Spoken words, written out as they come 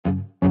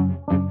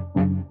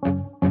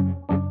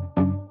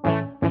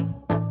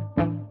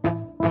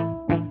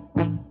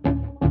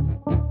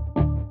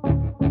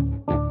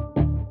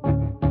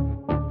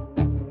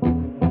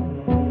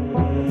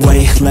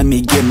let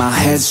me get my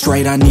head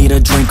straight. I need a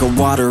drink of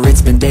water,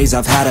 it's been days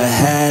I've had a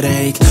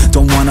headache.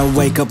 Don't wanna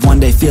wake up one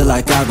day, feel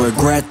like I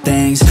regret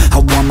things. I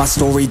want my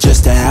story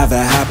just to have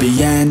a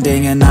happy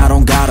ending, and I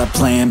don't got a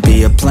plan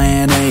B, a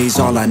plan A's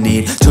all I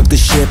need. Took the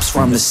ships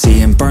from the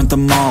sea and burnt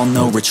them all,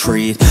 no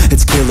retreat.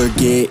 It's kill or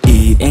get,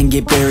 eat, and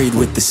get buried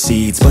with the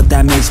seeds, but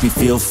that makes me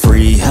feel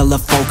free, hella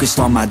focused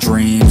on my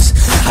dreams.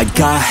 I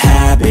got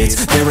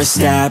habits, they're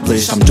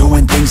established, I'm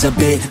doing things a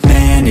bit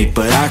manic,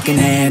 but I can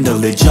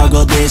handle it.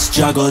 Juggle this,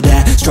 juggle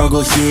that,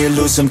 struggle here,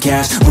 lose some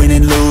cash, win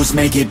and lose,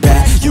 make it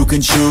back. You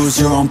can choose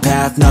your own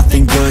path,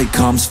 nothing good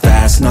comes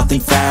fast, nothing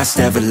fast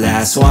ever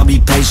lasts. So I'll be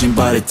patient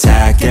but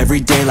attack, every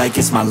day like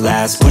it's my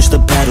last. Push the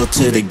pedal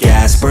to the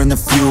gas, burn the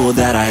fuel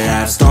that I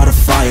have, start a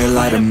fire,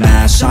 light a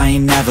match, I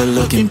ain't never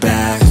looking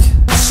back.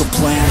 So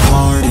plant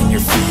hard in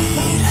your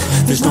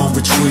feet, there's no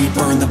retreat,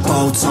 burn the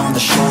boats on the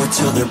shore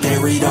till they're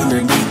buried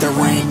underneath.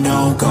 There ain't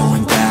no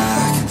going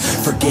back,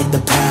 forget the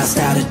past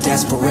out of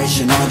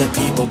desperation. All the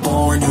people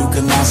born who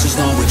can last, there's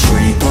no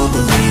retreat. But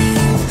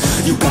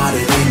believe, you got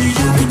it in you,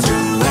 you can do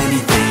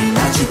anything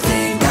that you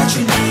think that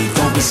you need.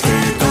 Don't be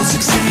scared, go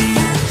succeed.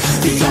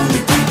 The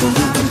only people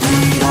who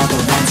compete are the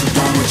ones who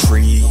don't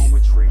retreat.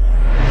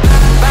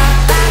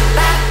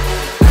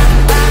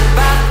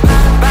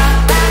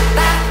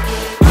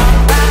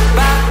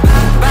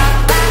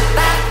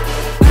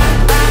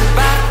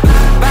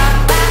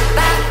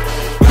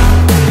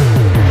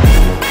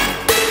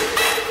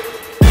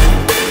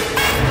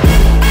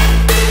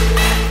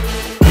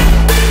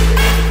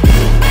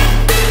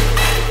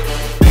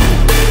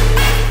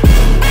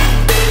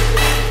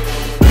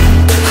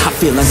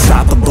 Feel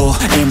unstoppable,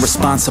 ain't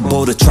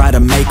responsible to try to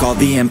make all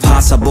the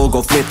impossible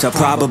go flip to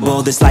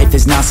probable. This life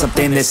is not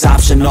something that's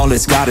optional,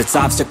 it's got its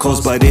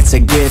obstacles, but it's a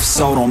gift.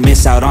 So don't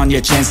miss out on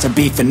your chance to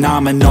be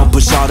phenomenal,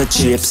 push all the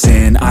chips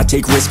in. I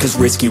take risks cause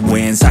risky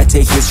wins, I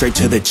take it straight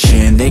to the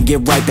chin, then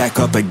get right back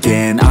up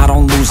again. I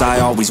don't lose, I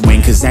always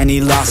win, cause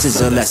any loss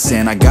is a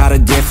lesson. I got a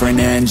different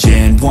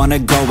engine, wanna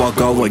go, I'll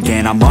go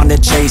again. I'm on the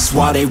chase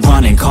while they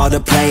running, call the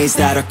plays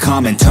that are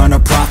coming. Turn a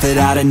profit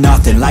out of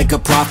nothing, like a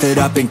prophet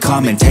up and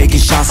coming.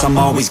 Taking shots, I'm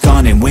always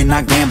gunning, when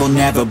I gamble,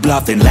 never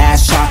bluffing.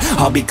 Last shot,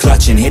 I'll be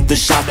clutching, hit the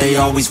shot they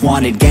always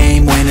wanted.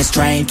 Game winners,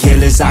 train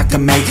killers, I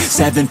can make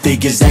 7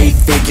 figures, 8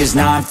 figures,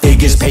 9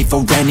 figures. Pay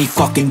for any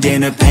fucking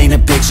dinner, paint a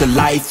picture.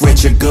 Life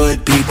richer,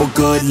 good people,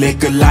 good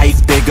liquor.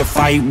 Life bigger,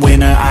 fight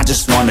winner, I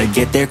just wanna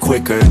get there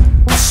quicker.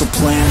 So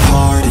plant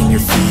hard in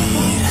your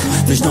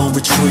feet, there's no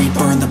retreat,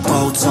 burn the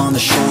boats on the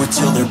shore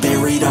till they're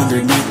buried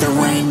underneath.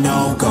 There ain't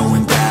no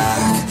going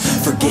back,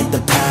 forget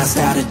the past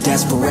out of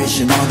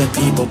desperation. All the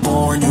people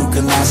born who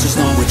can last, there's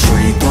no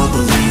retreat. But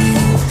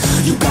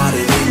believe, you got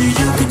it in you,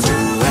 you can do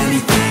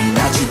anything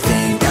that you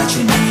think that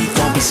you need.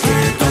 Don't be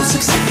scared, go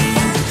succeed.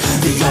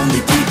 The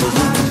only people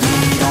who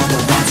compete are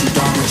the ones who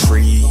don't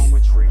retreat.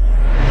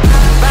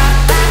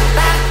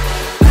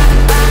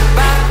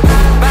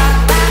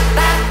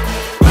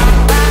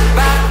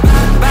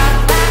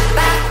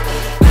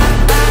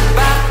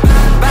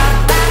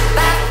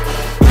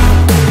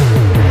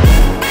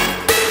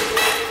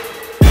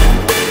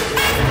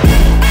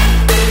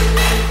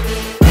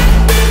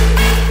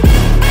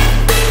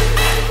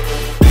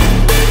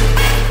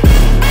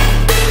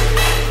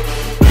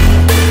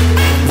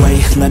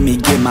 Let me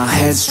get my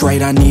head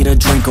straight, I need a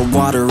drink of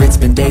water, it's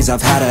been days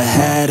I've had a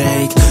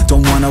headache.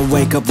 Don't wanna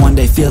wake up one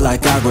day, feel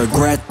like I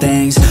regret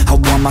things. I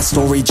want my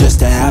story just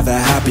to have a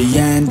happy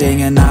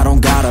ending, and I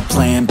don't got a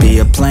plan B,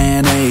 a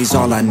plan A's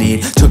all I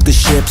need. Took the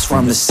ships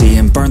from the sea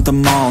and burnt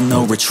them all,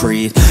 no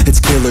retreat. It's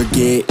kill or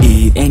get,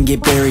 eat, and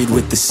get buried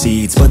with the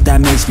seeds, but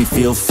that makes me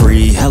feel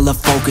free, hella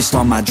focused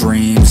on my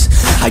dreams.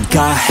 I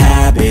got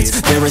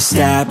habits, they're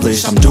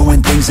established, I'm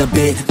doing things a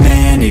bit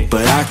manic,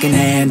 but I can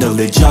handle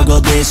it.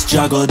 Juggle this,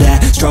 juggle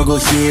that, struggle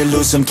here,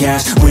 lose some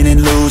cash, win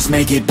and lose,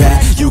 make it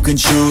back. You can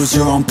choose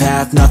your own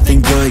path,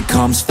 nothing good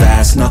comes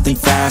fast, nothing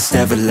fast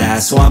ever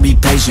lasts. So I'll be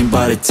patient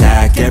but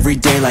attack, every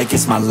day like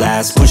it's my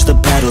last. Push the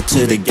pedal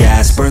to the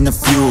gas, burn the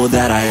fuel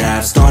that I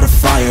have, start a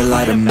fire,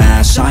 light a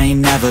match, I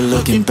ain't never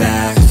looking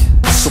back.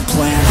 So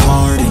plant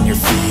hard in your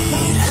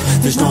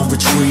feet, there's no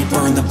retreat,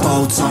 burn the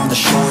boats on the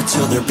shore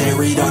till they're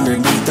buried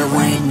underneath. There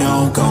ain't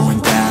no going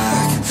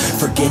back,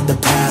 forget the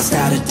past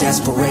out of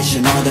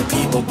desperation. All the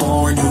people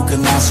born who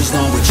can last, there's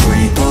no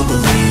retreat. But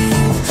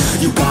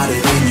believe, you got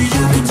it in you,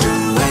 you can do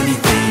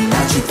anything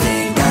that you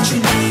think that you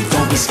need.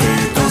 Don't be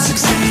scared, go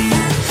succeed.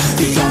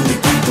 The only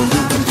people who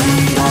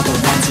compete are the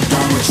ones who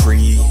don't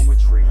retreat.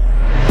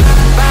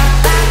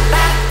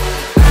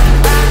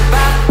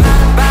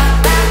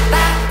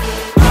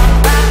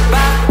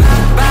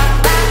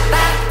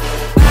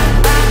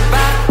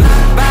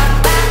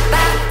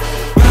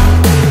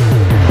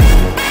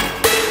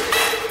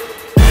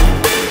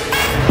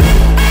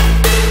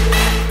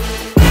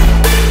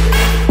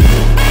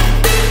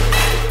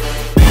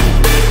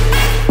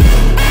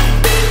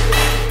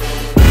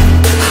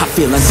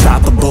 Feel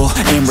unstoppable,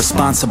 ain't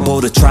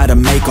responsible to try to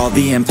make all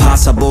the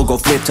impossible go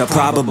flip to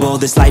probable.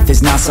 This life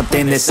is not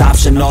something that's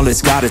optional,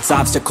 it's got its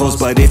obstacles,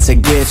 but it's a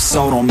gift.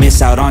 So don't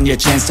miss out on your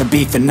chance to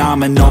be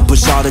phenomenal.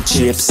 Push all the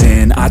chips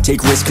in, I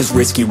take risks cause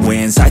risky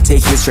wins. I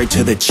take hits straight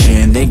to the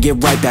chin, then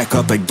get right back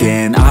up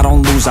again. I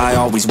don't lose, I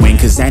always win,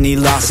 cause any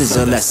loss is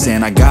a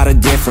lesson. I got a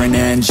different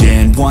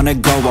engine, wanna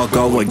go, I'll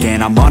go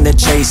again. I'm on the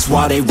chase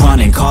while they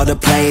running, call the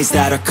plays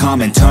that are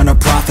coming. Turn a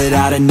profit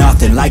out of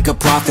nothing, like a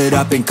prophet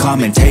up and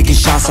coming. Taking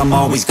shots, I'm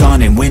always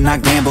gunning, when I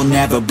gamble,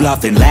 never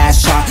bluffing.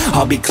 Last shot,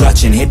 I'll be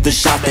clutching, hit the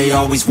shot they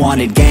always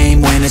wanted.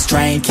 Game winners,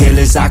 train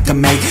killers, I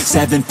can make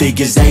 7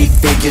 figures, 8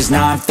 figures,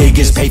 9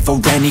 figures. Pay for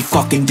any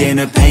fucking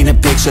dinner, paint a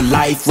picture.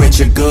 Life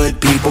richer,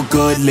 good people,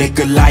 good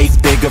liquor.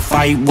 Life bigger,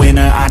 fight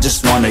winner, I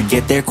just wanna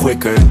get there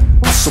quicker.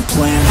 So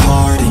plant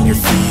hard in your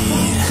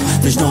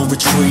feet, there's no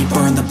retreat.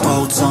 Burn the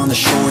boats on the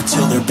shore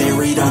till they're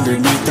buried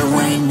underneath.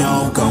 There ain't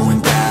no going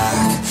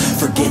back.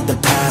 Forget the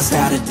past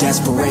out of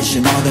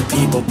desperation. All the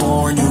people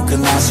born who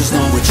can last, there's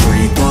no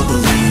retreat. But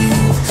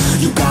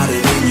believe you got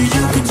it